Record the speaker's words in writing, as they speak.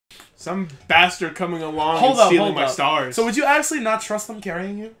Some bastard coming along and stealing my stars. So would you actually not trust them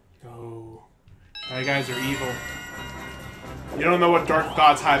carrying you? No. You guys are evil. You don't know what dark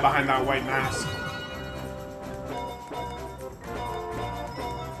thoughts hide behind that white mask.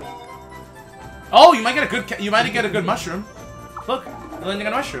 Oh, you might get a good mushroom. Look, then you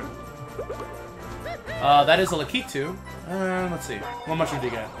got a mushroom. That is a Lakitu. Let's see. What mushroom do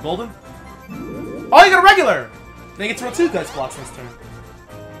you get? Golden? Oh, you got a regular! Then you get to roll 2 dice blocks this turn.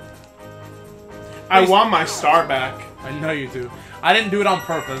 I want my star back. I know you do. I didn't do it on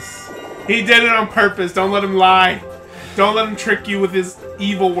purpose. He did it on purpose. Don't let him lie. Don't let him trick you with his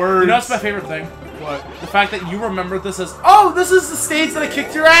evil words. You know what's my favorite thing? What? The fact that you remembered this as, oh, this is the stage that I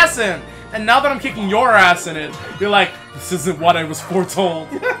kicked your ass in! And now that I'm kicking your ass in it, you're like, this isn't what I was foretold.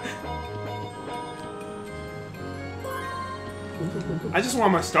 I just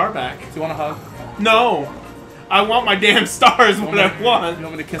want my star back. Do you want a hug? No! I want my damn star is what I want. You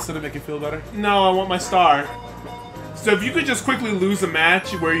want me to kiss it to make you feel better? No, I want my star. So if you could just quickly lose a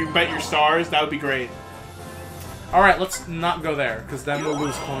match where you bet your stars, that would be great. Alright, let's not go there, because then we'll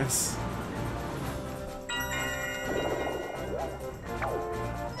lose points.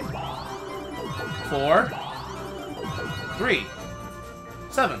 Four. 3.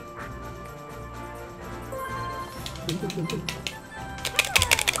 7.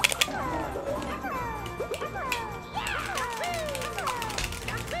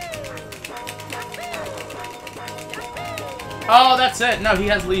 Oh, that's it. No, he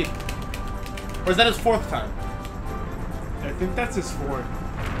has lead. Or is that his 4th time? I think that's his 4th.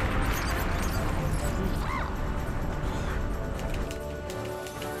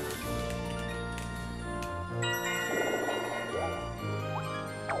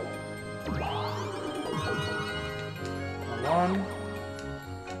 One.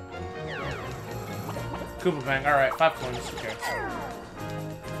 Koopa Bang. Alright, 5 coins. Who cares?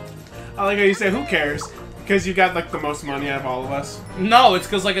 I like how you say, who cares? Because you got, like, the most money out of all of us. No, it's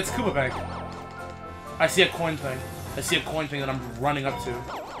because, like, it's Koopa Bang. I see a coin thing. I see a coin thing that I'm running up to.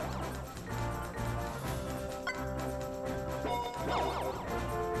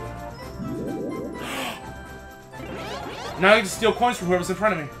 Now I get to steal coins from whoever's in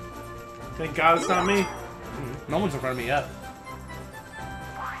front of me. Thank God it's not me. No one's in front of me yet.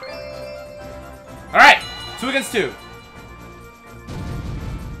 Alright! 2 against 2.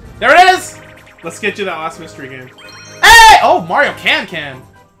 There it is! Let's get you that last mystery game. Hey! Oh, Mario Can.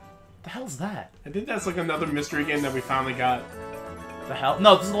 The hell's that? I think that's like another mystery game that we finally got. The hell?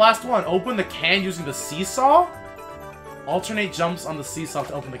 No, this is the last one. Open the can using the seesaw? Alternate jumps on the seesaw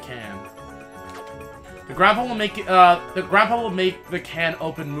to open the can. The grandpa will make the can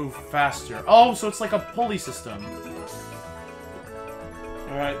open move faster. Oh, so it's like a pulley system.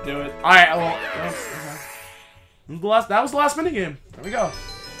 Alright, do it. Alright, well, that was the last minigame. There we go.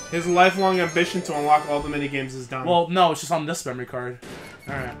 His lifelong ambition to unlock all the minigames is done. Well, no, it's just on this memory card.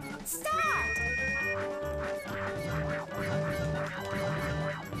 Alright.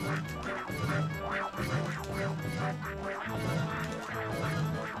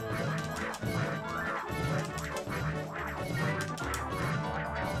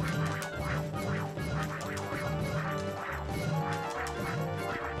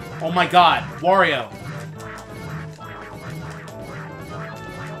 Oh my god, Wario.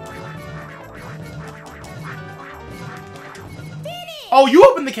 Oh, you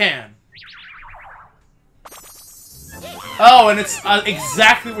opened the can! Oh, and it's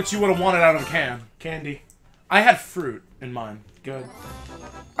exactly what you would have wanted out of a can. Candy. I had fruit in mine. Good.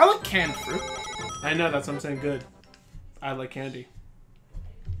 I like canned fruit. I know, that's what I'm saying, good. I like candy.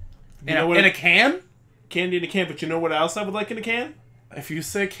 In a can? Candy in a can, but you know what else I would like in a can? If you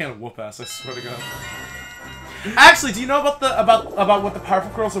say can of whoop ass, I swear to God. Actually, do you know about what the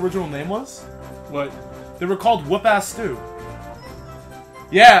Powerpuff Girls' original name was? What? They were called Whoop Ass Stew.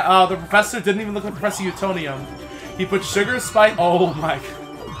 Yeah, the professor didn't even look like Professor Utonium. He put sugar, spice. Oh my.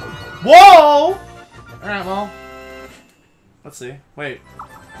 Whoa! Alright, well. Let's see. Wait.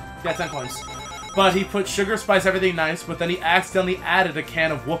 Yeah, 10 coins. But he put sugar, spice, everything nice, but then he accidentally added a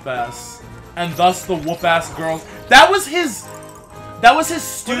can of whoop ass. And thus the Whoop Ass Girls. That was his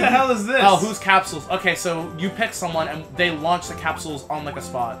student. What the hell is this? Oh, who's capsules? Okay, so you pick someone and they launch the capsules on like a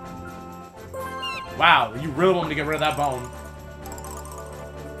spot. Wow, you really want me to get rid of that bone.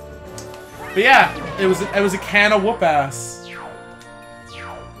 But yeah, it was a can of whoop ass.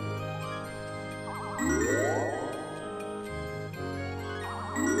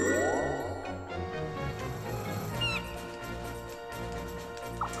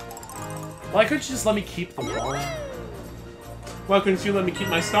 Why couldn't you just let me keep the ball? Why couldn't you let me keep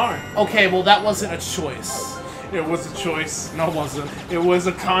my star? Okay, well that wasn't a choice. It was a choice. No, it wasn't. It was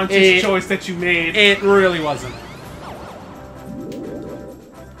a conscious choice that you made. It really wasn't.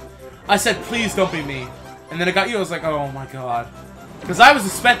 I said, please don't be me. And then it got you, I was like, oh my god. Because I was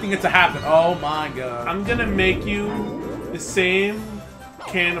expecting it to happen. Oh my god. I'm gonna make you the same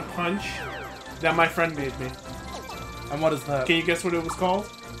can of punch that my friend made me. And what is that? Can you guess what it was called?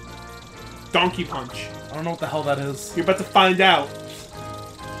 Donkey Punch. I don't know what the hell that is. You're about to find out.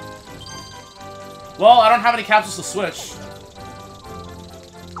 Well, I don't have any capsules to switch.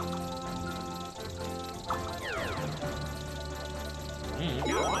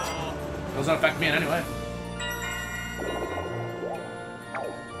 Doesn't affect me in any way.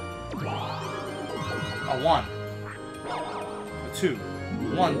 A 1. A 2.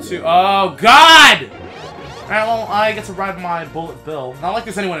 1, 2. Oh, God! Alright, well, I get to ride my bullet bill. Not like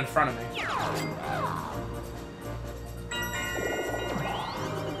there's anyone in front of me.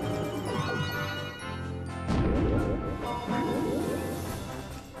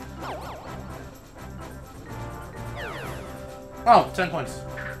 Oh, 10 points.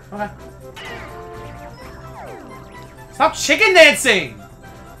 Okay. Stop chicken dancing!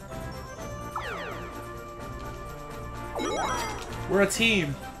 We're a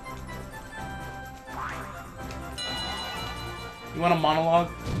team. You want a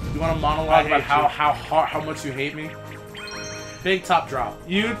monologue? You want a monologue about how much you hate me? Big top drop.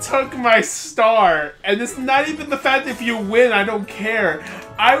 You took my star, and it's not even the fact that if you win, I don't care.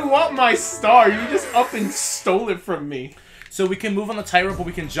 I want my star. You just up and stole it from me. So we can move on the tightrope, but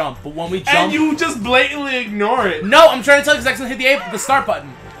we can jump. But when we jump, and you just blatantly ignore it. No, I'm trying to tell you because I accidentally hit the start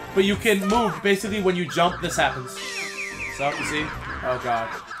button. But you can move. Basically, when you jump, this happens. So you see? Oh god.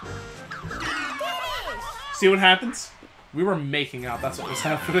 See what happens? We were making out. That's what was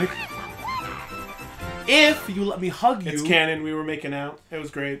happening. If you let me hug you, it's canon. We were making out. It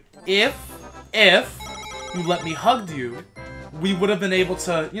was great. If you let me hug you, we would have been able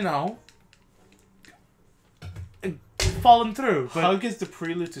to, you know, fallen through. But hug is the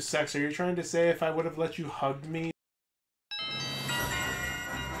prelude to sex. Are you trying to say if I would have let you hug me?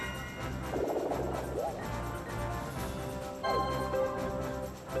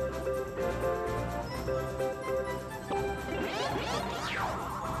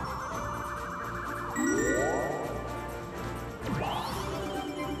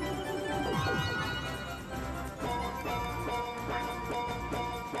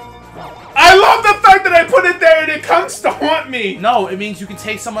 I love the fact that I put it there and it comes to haunt me! No, it means you can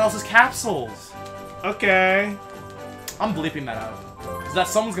take someone else's capsules. Okay. I'm bleeping that out. Because that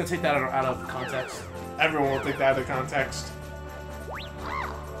someone's gonna take that out of context. Everyone will take that out of context.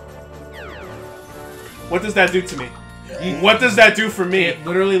 What does that do to me? What does that do for me? It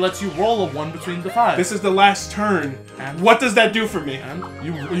literally lets you roll a 1 between the 5. This is the last turn. And what does that do for me? And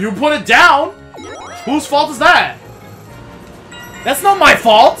you put it down? Whose fault is that? That's not my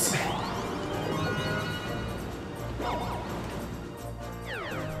fault!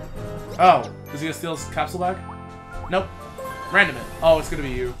 Oh, is he gonna steal his capsule back? Nope. Random it. Oh, it's gonna be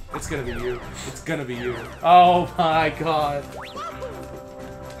you. It's gonna be you. It's gonna be you. Oh my god.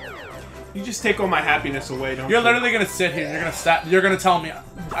 You just take all my happiness away, don't you? You're literally gonna sit here and you're gonna tell me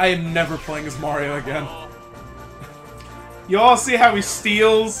I am never playing as Mario again. You all see how he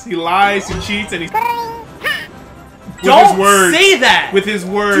steals, he lies, he cheats, and he's Don't say that! With his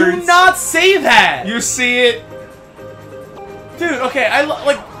words. Do not say that! You see it? Dude, okay,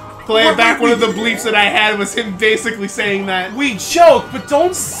 like... Playing back one of the bleeps that I had was him basically saying that. We joke, but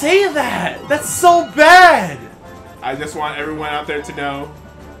don't say that! That's so bad! I just want everyone out there to know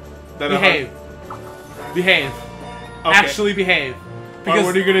that behave. Behave. Okay. Actually behave. Because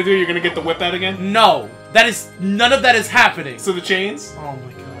what are you gonna do? You're gonna get the whip out again? No. None of that is happening. So the chains? Oh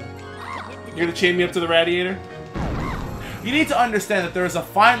my god. You're gonna chain me up to the radiator? You need to understand that there is a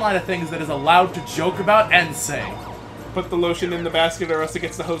fine line of things that is allowed to joke about and say. Put the lotion in the basket or else it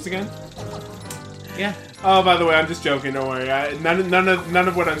gets the hose again? Yeah. Oh, by the way, I'm just joking. Don't worry. None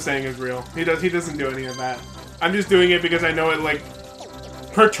of what I'm saying is real. He doesn't do any of that. I'm just doing it because I know it like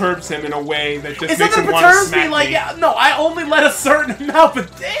perturbs him in a way that just makes him want to smack me. Like, yeah, no, I only let a certain amount,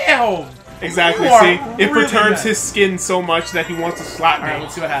 but damn. Exactly. See, it perturbs his skin so much that he wants to slap me. All right,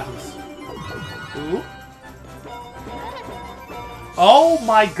 let's see what happens. Ooh. Oh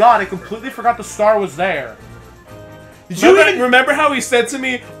my god! I completely forgot the star was there. Remember how he said to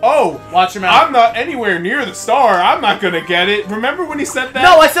me, "Oh, watch your mouth. I'm not anywhere near the star. I'm not gonna get it." Remember when he said that?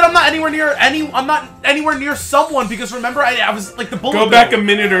 No, I said I'm not anywhere near someone because remember I was like the bullet. Go back a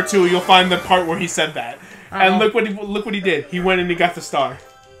minute or two, you'll find the part where he said that. And look what he did. He went and he got the star.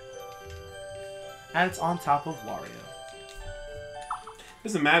 And it's on top of Wario.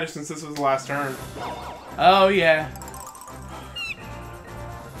 Doesn't matter since this was the last turn. Oh, yeah.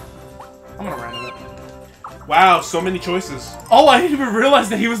 I'm gonna random it. Wow, so many choices. Oh, I didn't even realize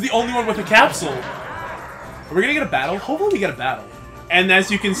that he was the only one with a capsule. Are we gonna get a battle? Hopefully we get a battle. And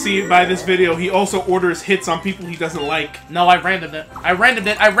as you can see by this video, he also orders hits on people he doesn't like. No, I randomed it. I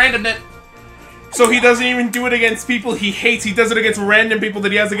randomed it. So he doesn't even do it against people he hates. He does it against random people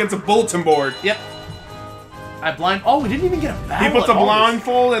that he has against a bulletin board. Yep. I blind. Oh, we didn't even get a battle. He puts a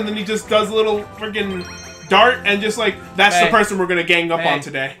blindfold and then he just does a little freaking dart and just like, that's the person we're gonna gang up on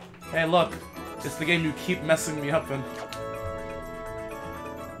today. Hey, look. It's the game you keep messing me up in.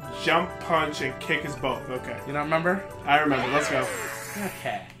 Jump, punch, and kick is both. Okay. You don't remember? I remember. Let's go.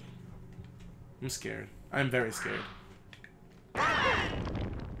 Okay. I'm scared. I'm very scared.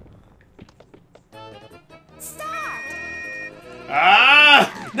 Start.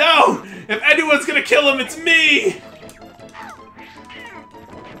 Ah! No! If anyone's gonna kill him, it's me!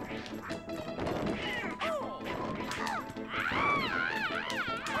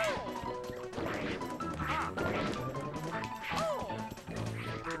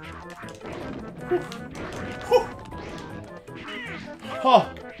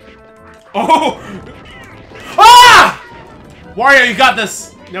 Oh! Oh! Ah! Wario, you got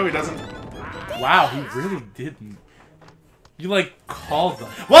this! No, he doesn't. Wow, he really didn't. You like called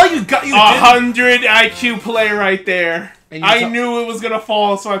them. Well, you got you. 100 IQ play right there. And I knew it was gonna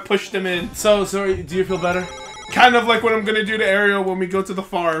fall, so I pushed him in. So do you feel better? Kind of like what I'm gonna do to Ariel when we go to the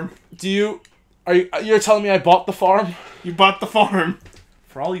farm. You're telling me I bought the farm? You bought the farm.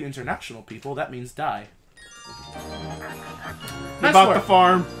 For all you international people, that means die. You bought the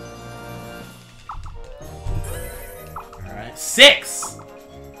farm. Alright. 6!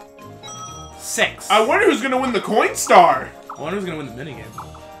 6. I wonder who's gonna win the coin star. I wonder who's gonna win the minigame.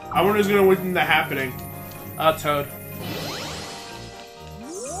 I wonder who's gonna win the happening. Toad.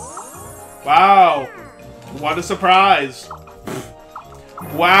 Wow. What a surprise.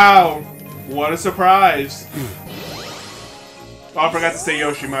 Wow. What a surprise. Oh, I forgot to say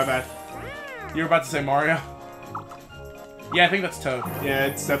Yoshi, my bad. You were about to say Mario? Yeah, I think that's Toad. Yeah,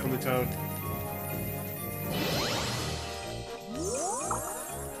 it's definitely Toad.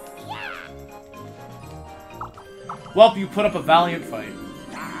 Well, you put up a valiant fight.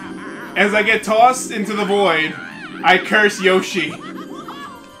 As I get tossed into the void, I curse Yoshi.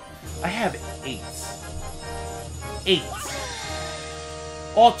 I have 8. 8.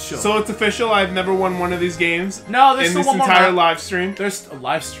 8. So it's official, I've never won one of these games. No, there's in still this one more entire map. live stream. There's a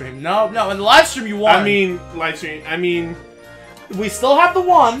live stream. No, in the live stream you won. I mean, live stream. I mean, we still have the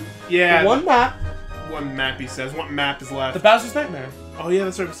one. yeah. The one map. One map, he says. What map is left? The Bowser's Nightmare. Oh yeah,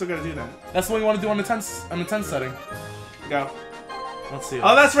 that's right. We still gotta do that. That's what we want to do on the 10 setting. Go. Let's see.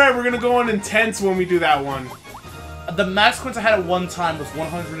 Oh, that's right. We're gonna go on intense when we do that one. The max coins I had at one time was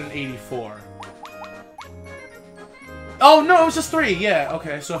 184. Oh, no, it was just 3. Yeah,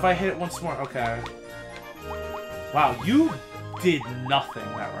 okay. So if I hit it once more, okay. Wow, you did nothing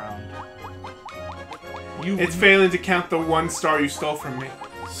that round. It's failing to count the 1 star you stole from me.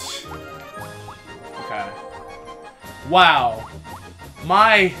 Okay. Wow.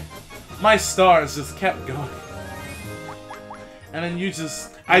 My stars just kept going. And then you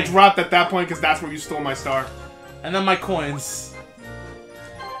just... I dropped at that point because that's where you stole my star. And then my coins.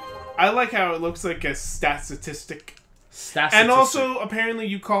 I like how it looks like a stat statistic. Stat And statistic. also, apparently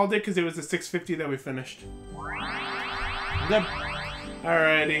you called it because it was a 650 that we finished. Good.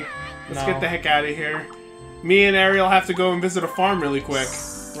 Alrighty. Let's No. get the heck out of here. Me and Ariel have to go and visit a farm really quick.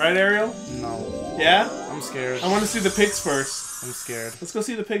 Right, Ariel? No. Yeah? I'm scared. I want to see the pigs first. I'm scared. Let's go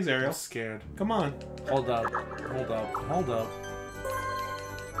see the pigs, Ariel. I'm scared. Come on. Hold up. Hold up. Hold up.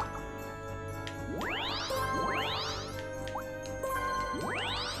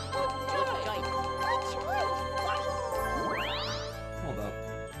 Hold up.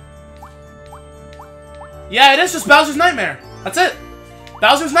 Yeah, it is just Bowser's Nightmare. That's it.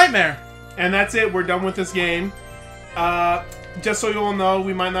 Bowser's Nightmare. And that's it. We're done with this game. Just so you all know,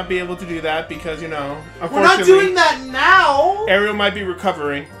 we might not be able to do that because, you know, unfortunately... We're not doing that now! Ariel might be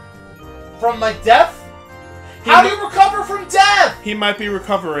recovering. From my death? How do you recover from death? He might be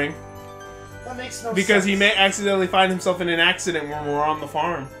recovering. That makes no sense. Because he may accidentally find himself in an accident when we're on the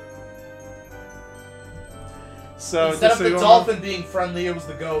farm. So, instead just of so the you all dolphin know, being friendly, it was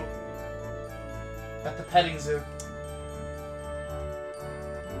the goat. At the petting zoo.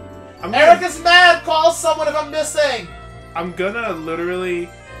 Eric is mad! Call someone if I'm missing! I'm gonna literally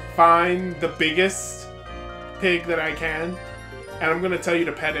find the biggest pig that I can, and I'm gonna tell you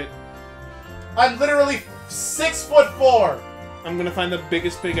to pet it. I'm literally 6'4". I'm gonna find the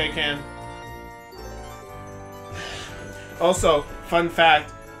biggest pig I can. Also, fun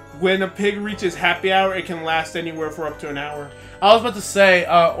fact. When a pig reaches happy hour, it can last anywhere for up to an hour. I was about to say,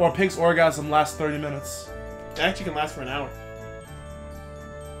 or a pig's orgasm lasts 30 minutes. It actually can last for an hour.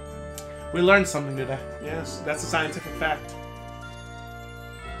 We learned something today. Yes, that's a scientific fact.